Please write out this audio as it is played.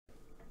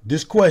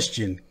This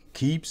question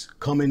keeps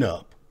coming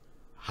up.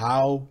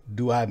 How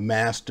do I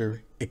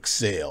master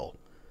Excel?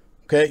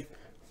 Okay,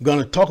 I'm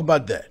gonna talk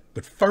about that.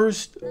 But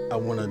first, I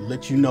wanna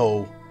let you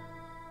know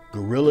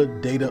Guerrilla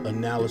Data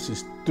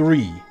Analysis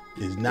 3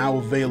 is now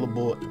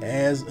available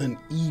as an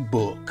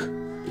ebook.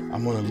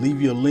 I'm gonna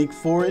leave you a link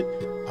for it.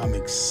 I'm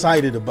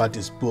excited about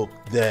this book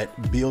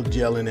that Bill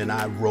Jelen and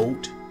I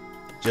wrote.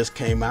 Just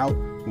came out.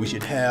 We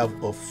should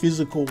have a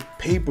physical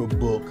paper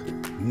book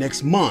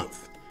next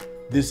month.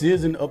 This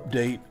is an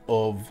update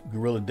of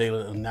Guerrilla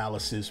Data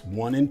Analysis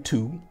 1 and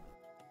 2.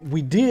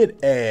 We did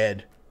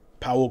add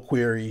Power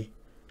Query,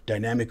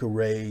 dynamic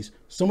arrays,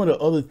 some of the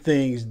other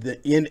things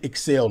that in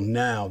Excel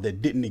now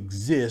that didn't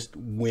exist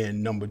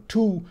when number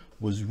 2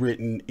 was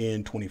written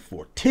in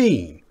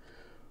 2014.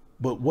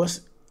 But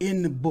what's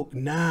in the book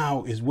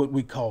now is what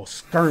we call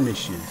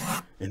skirmishes.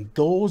 And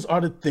those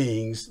are the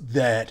things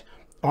that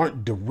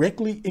aren't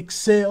directly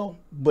Excel,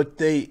 but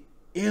they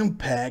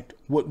impact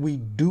what we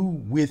do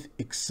with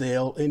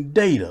Excel and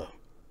data.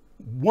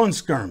 One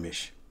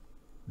skirmish,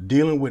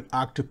 dealing with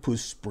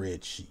Octopus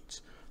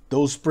Spreadsheets.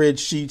 Those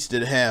spreadsheets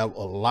that have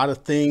a lot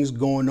of things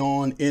going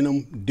on in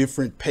them,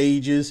 different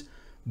pages,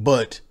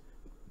 but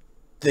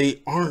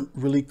they aren't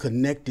really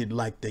connected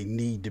like they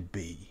need to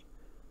be.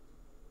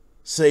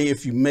 Say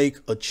if you make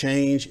a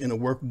change in a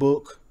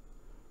workbook,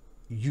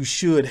 you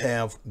should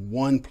have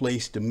one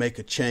place to make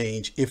a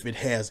change if it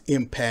has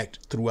impact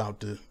throughout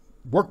the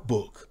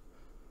workbook.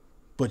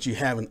 But you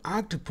have an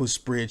Octopus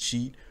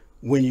spreadsheet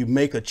when you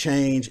make a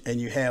change and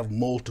you have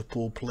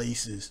multiple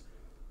places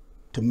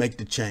to make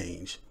the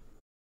change.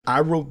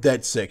 I wrote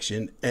that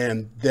section,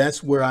 and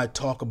that's where I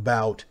talk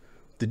about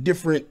the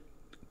different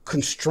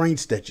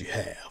constraints that you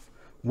have.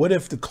 What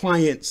if the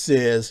client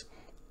says,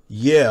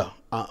 yeah,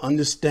 I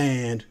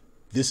understand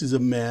this is a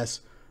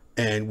mess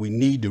and we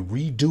need to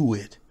redo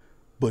it,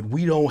 but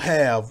we don't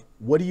have,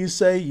 what do you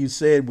say? You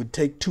said it would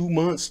take 2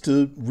 months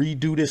to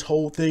redo this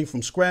whole thing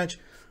from scratch.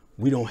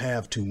 We don't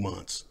have 2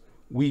 months.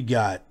 We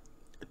got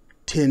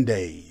 10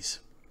 days.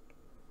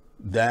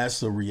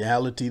 That's a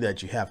reality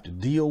that you have to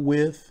deal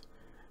with.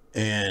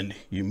 And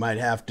you might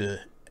have to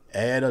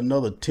add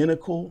another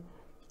tentacle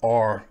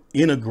or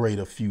integrate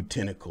a few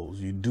tentacles.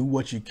 You do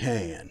what you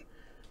can.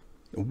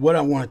 What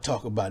I want to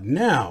talk about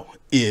now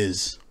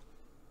is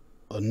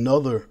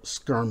another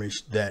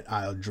skirmish that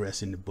I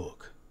address in the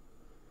book.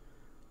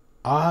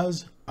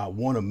 Oz, I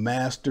want to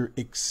master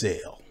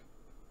Excel.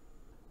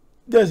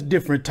 There's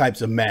different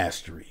types of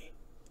mastery,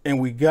 and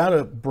we got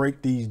to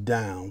break these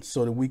down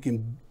so that we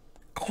can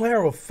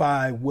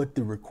clarify what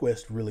the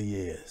request really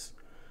is.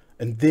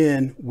 And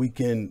then we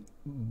can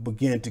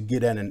begin to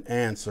get at an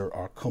answer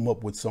or come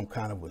up with some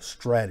kind of a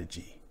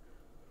strategy.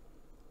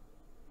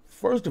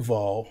 First of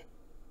all,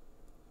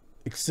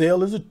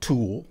 Excel is a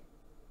tool.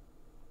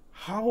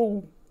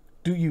 How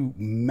do you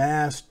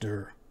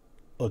master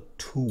a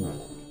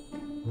tool?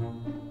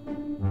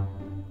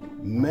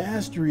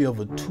 Mastery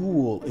of a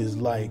tool is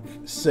like,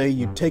 say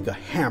you take a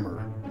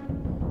hammer,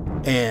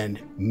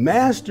 and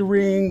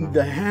mastering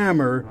the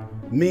hammer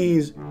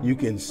means you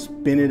can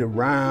spin it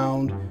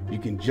around, you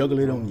can juggle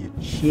it on your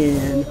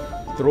chin,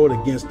 throw it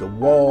against the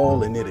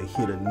wall and it'll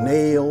hit a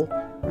nail.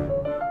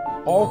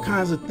 All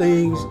kinds of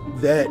things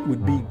that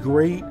would be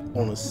great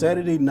on a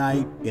Saturday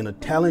night in a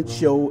talent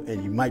show,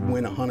 and you might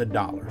win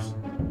 $100.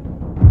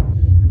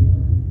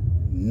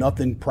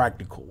 Nothing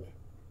practical,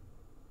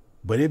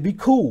 but it'd be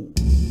cool.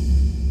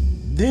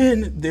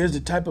 Then there's the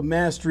type of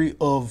mastery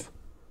of,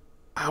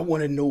 I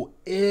want to know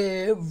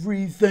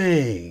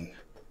everything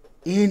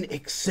in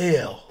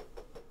Excel.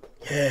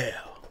 Yeah.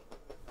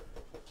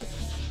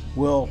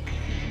 Well,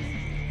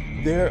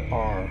 there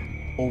are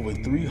over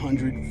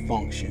 300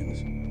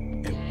 functions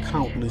and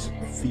countless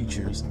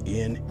features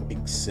in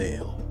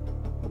Excel.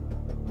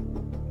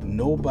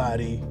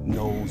 Nobody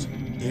knows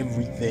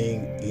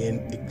everything in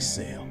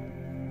Excel.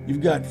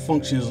 You've got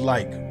functions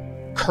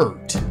like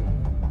Curt,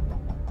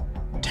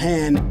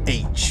 tan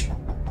H,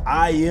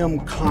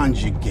 IM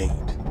conjugate,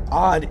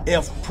 odd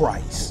F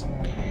price.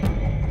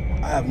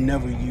 I have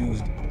never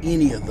used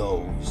any of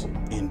those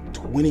in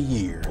 20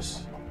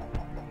 years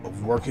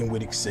of working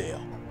with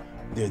Excel.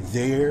 They're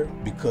there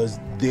because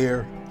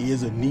there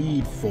is a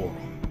need for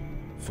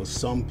them for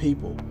some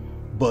people.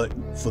 But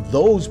for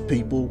those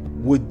people,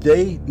 would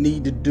they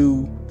need to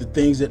do the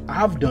things that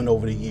I've done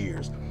over the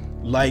years,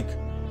 like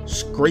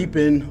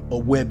scraping a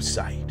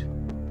website,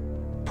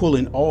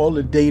 pulling all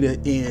the data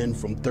in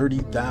from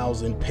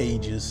 30,000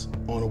 pages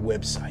on a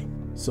website?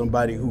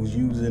 Somebody who's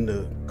using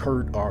the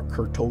Curt or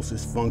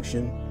kurtosis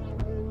function,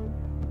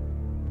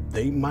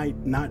 they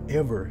might not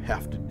ever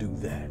have to do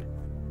that.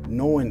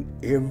 Knowing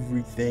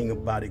everything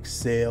about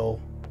Excel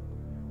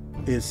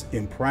is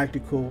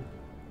impractical,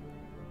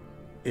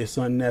 it's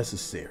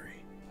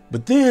unnecessary.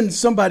 But then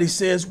somebody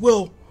says,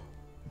 well,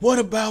 what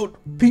about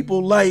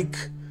people like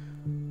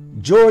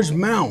George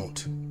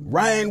Mount,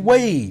 Ryan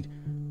Wade,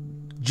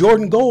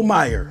 Jordan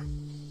Goldmeyer,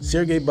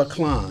 Sergey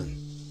Baklan,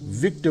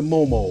 Victor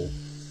Momo?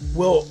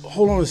 Well,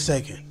 hold on a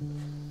second.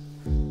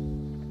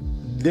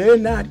 They're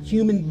not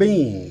human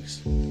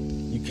beings.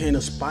 You can't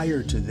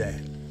aspire to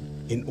that.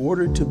 In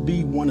order to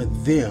be one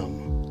of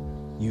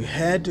them, you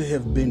had to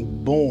have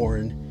been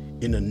born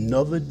in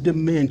another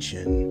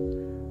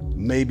dimension,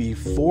 maybe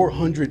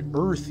 400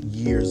 Earth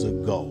years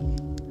ago,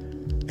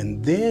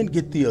 and then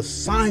get the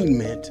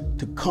assignment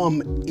to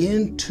come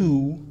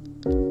into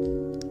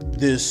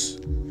this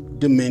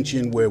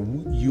dimension where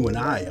you and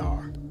I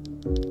are,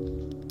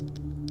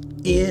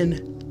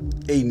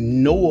 in a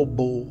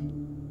knowable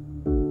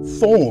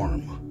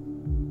form.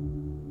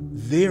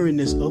 They're in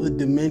this other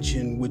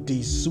dimension with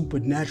these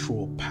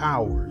supernatural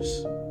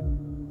powers,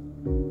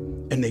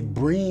 and they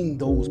bring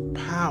those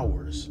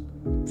powers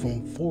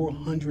from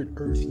 400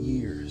 Earth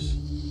years.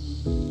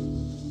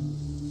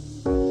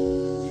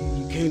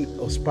 You can't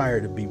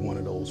aspire to be one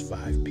of those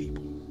 5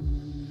 people.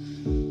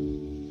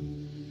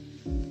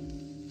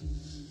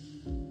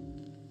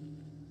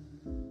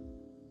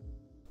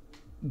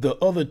 The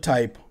other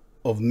type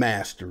of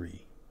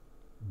mastery,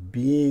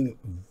 being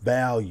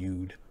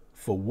valued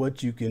for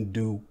what you can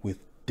do with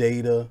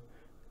data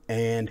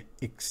and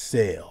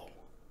Excel.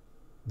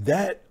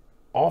 That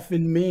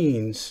often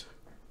means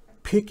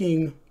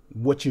picking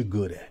what you're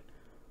good at.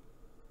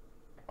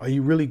 Are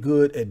you really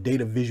good at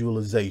data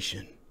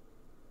visualization?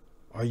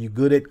 Are you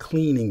good at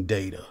cleaning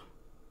data?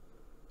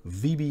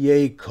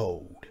 VBA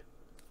code,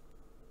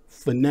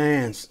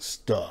 finance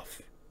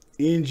stuff,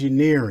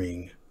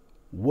 engineering?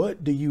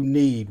 What do you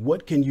need?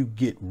 What can you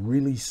get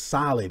really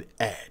solid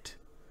at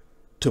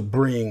to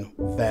bring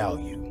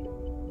value?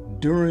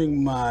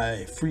 During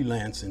my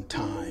freelancing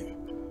time,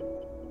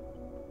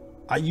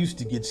 I used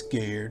to get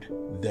scared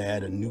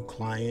that a new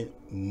client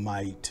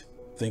might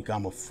think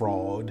I'm a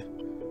fraud,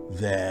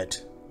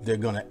 that they're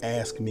gonna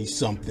ask me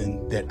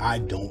something that I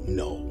don't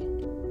know.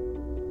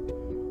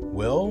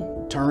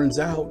 Well, turns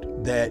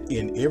out that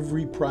in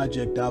every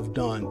project I've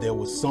done, there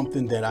was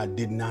something that I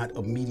did not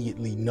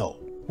immediately know.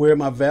 Where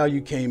my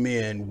value came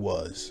in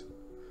was,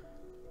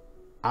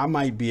 I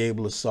might be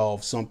able to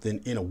solve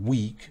something in a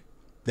week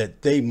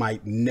that they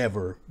might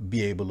never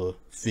be able to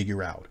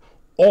figure out,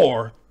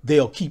 or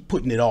they'll keep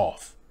putting it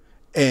off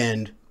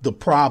and the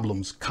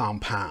problems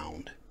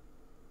compound.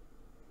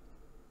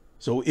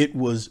 So it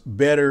was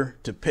better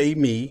to pay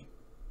me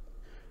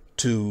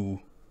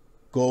to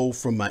go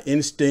from my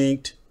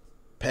instinct,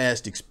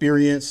 past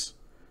experience,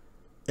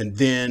 and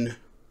then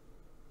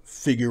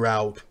figure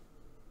out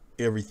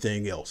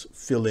everything else,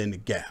 fill in the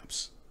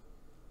gaps.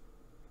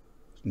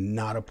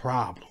 Not a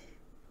problem.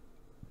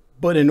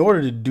 But in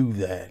order to do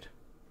that,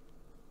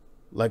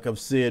 like I've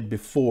said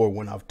before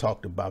when I've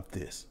talked about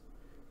this,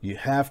 you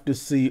have to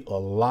see a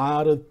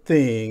lot of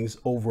things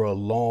over a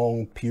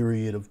long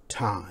period of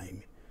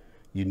time.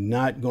 You're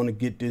not going to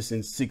get this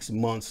in 6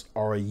 months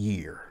or a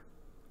year.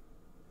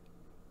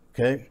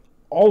 Okay.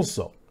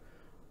 Also,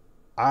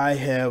 I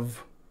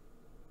have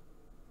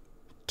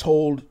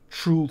told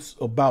truths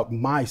about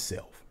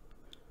myself.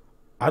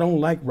 I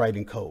don't like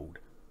writing code.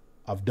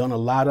 I've done a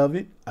lot of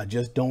it. I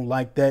just don't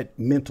like that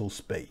mental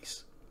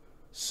space.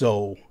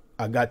 So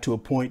I got to a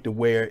point to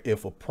where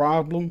if a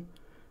problem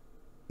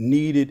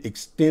needed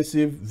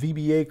extensive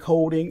VBA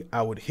coding,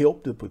 I would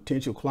help the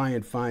potential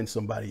client find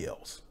somebody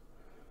else.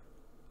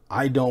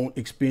 I don't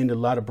expend a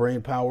lot of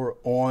brain power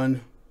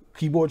on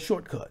keyboard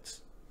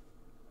shortcuts.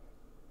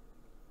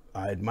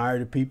 I admire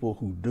the people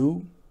who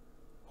do,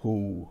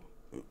 who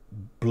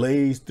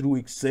blaze through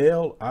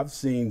Excel. I've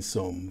seen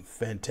some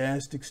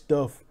fantastic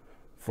stuff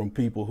from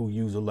people who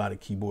use a lot of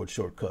keyboard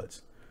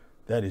shortcuts.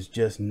 That is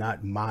just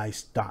not my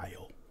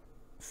style.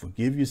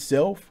 Forgive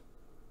yourself,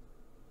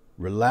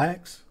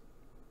 relax,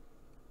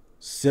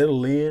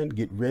 settle in,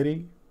 get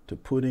ready to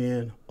put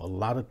in a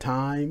lot of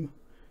time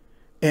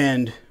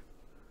and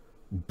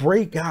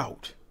break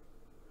out.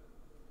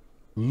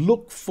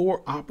 Look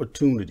for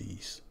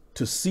opportunities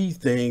to see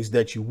things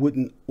that you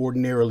wouldn't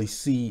ordinarily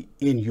see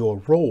in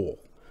your role.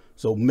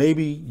 So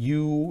maybe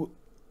you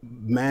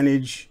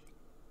manage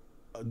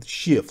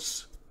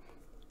shifts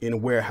in a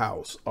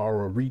warehouse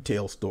or a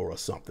retail store or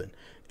something,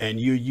 and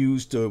you're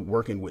used to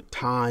working with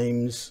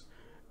times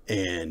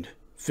and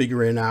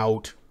figuring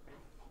out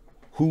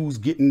who's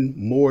getting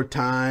more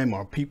time,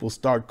 or people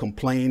start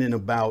complaining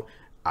about,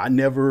 I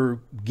never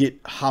get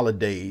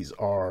holidays,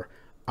 or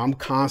I'm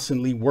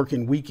constantly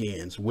working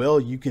weekends. Well,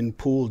 you can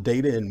pull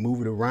data and move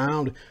it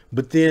around,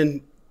 but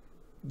then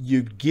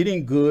you're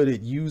getting good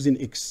at using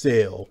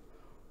Excel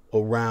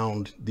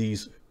around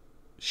these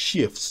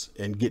shifts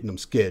and getting them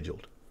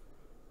scheduled.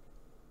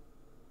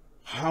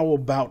 How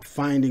about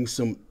finding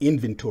some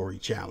inventory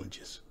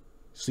challenges?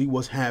 See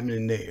what's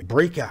happening there.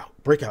 Break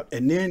out,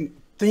 and then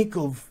think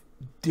of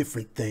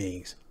different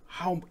things.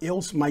 How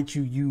else might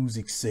you use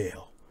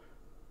Excel?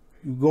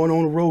 You're going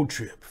on a road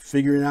trip,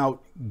 figuring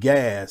out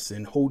gas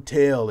and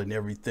hotel and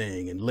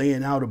everything, and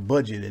laying out a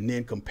budget and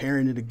then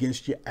comparing it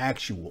against your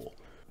actual.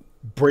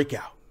 Break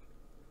out.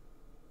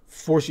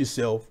 Force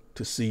yourself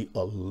to see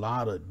a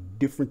lot of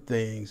different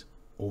things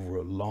over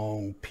a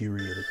long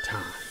period of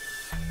time.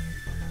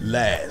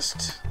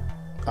 Last,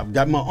 I've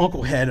got my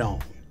uncle hat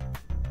on,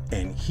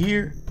 and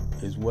here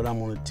is what I'm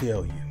going to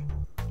tell you,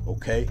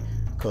 okay?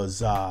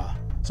 Because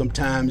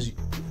Sometimes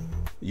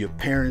your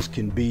parents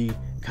can be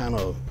kind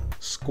of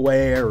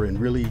square and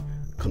really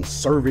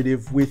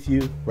conservative with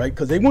you, right?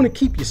 Because they want to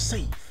keep you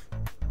safe.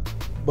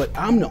 But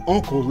I'm the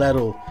uncle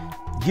that'll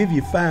give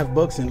you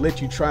 $5 and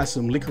let you try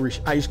some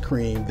licorice ice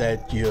cream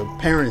that your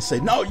parents say,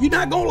 no, you're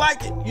not gonna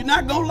like it. You're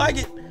not gonna like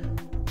it.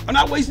 I'm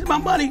not wasting my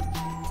money.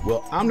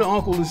 Well, I'm the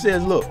uncle that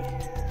says, look,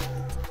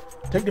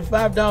 take the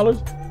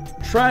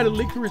 $5, try the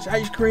licorice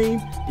ice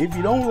cream. If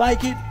you don't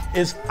like it,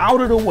 it's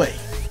out of the way.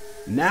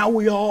 Now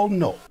we all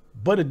know.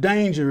 But the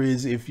danger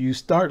is if you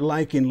start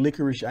liking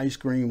licorice ice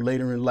cream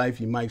later in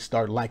life, you might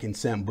start liking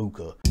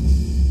Sambuca.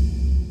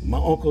 My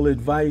uncle's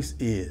advice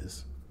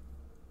is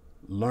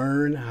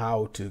learn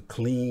how to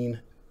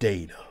clean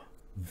data.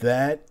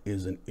 That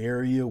is an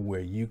area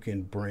where you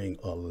can bring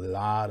a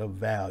lot of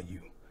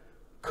value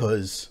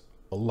because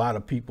a lot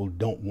of people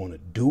don't want to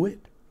do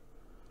it.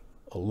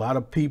 A lot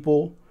of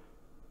people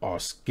are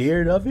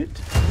scared of it.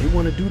 They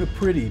want to do the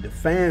pretty, the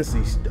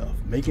fancy stuff,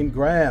 making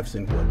graphs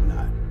and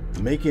whatnot,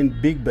 making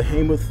big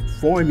behemoth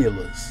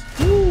formulas.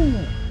 Woo!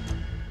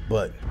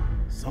 But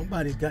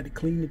somebody's got to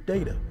clean the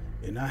data.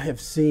 And I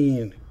have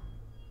seen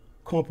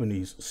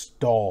companies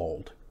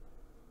stalled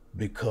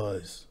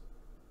because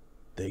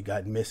they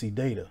got messy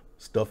data.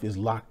 Stuff is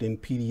locked in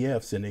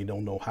PDFs and they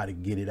don't know how to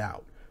get it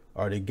out.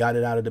 Or they got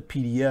it out of the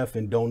PDF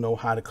and don't know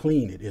how to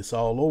clean it. It's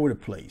all over the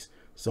place.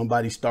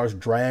 Somebody starts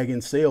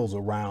dragging cells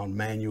around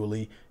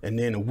manually, and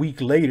then a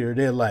week later,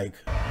 they're like,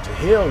 to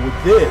hell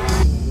with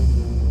this.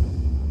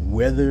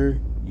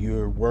 Whether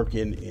you're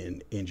working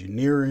in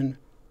engineering,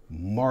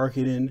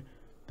 marketing,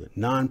 the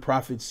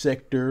nonprofit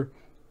sector,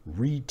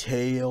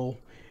 retail,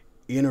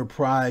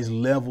 enterprise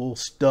level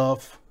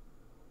stuff,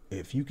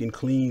 if you can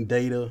clean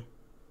data,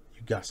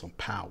 you got some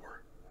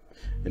power.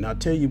 And I'll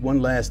tell you one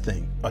last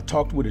thing. I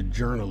talked with a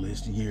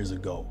journalist years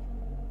ago.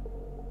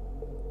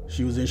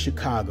 She was in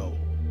Chicago,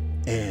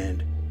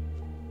 and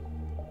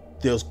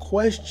there's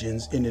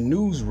questions in the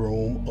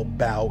newsroom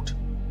about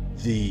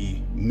the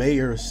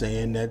mayor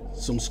saying that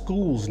some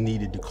schools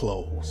needed to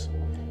close.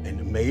 And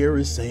the mayor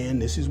is saying,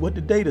 this is what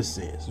the data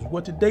says, this is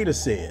what the data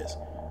says.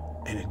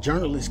 And the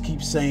journalist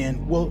keeps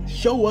saying, well,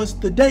 show us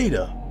the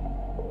data.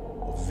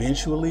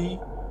 Eventually,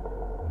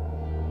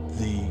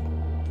 the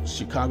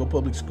Chicago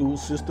public school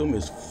system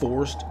is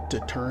forced to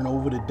turn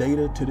over the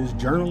data to this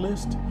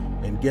journalist.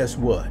 And guess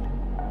what?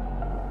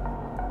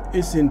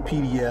 It's in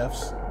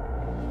PDFs.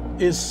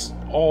 It's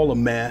all a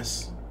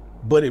mess,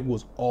 but it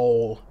was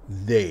all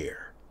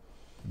there.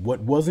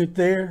 What wasn't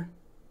there?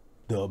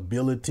 The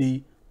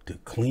ability to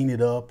clean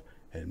it up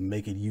and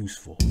make it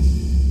useful.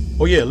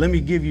 Oh yeah, let me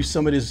give you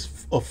some of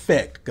this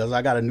effect because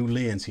I got a new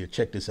lens here.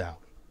 Check this out.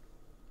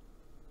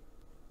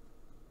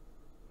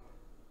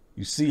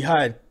 You see how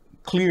it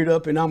cleared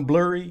up and I'm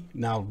blurry?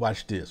 Now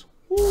watch this.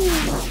 Woo.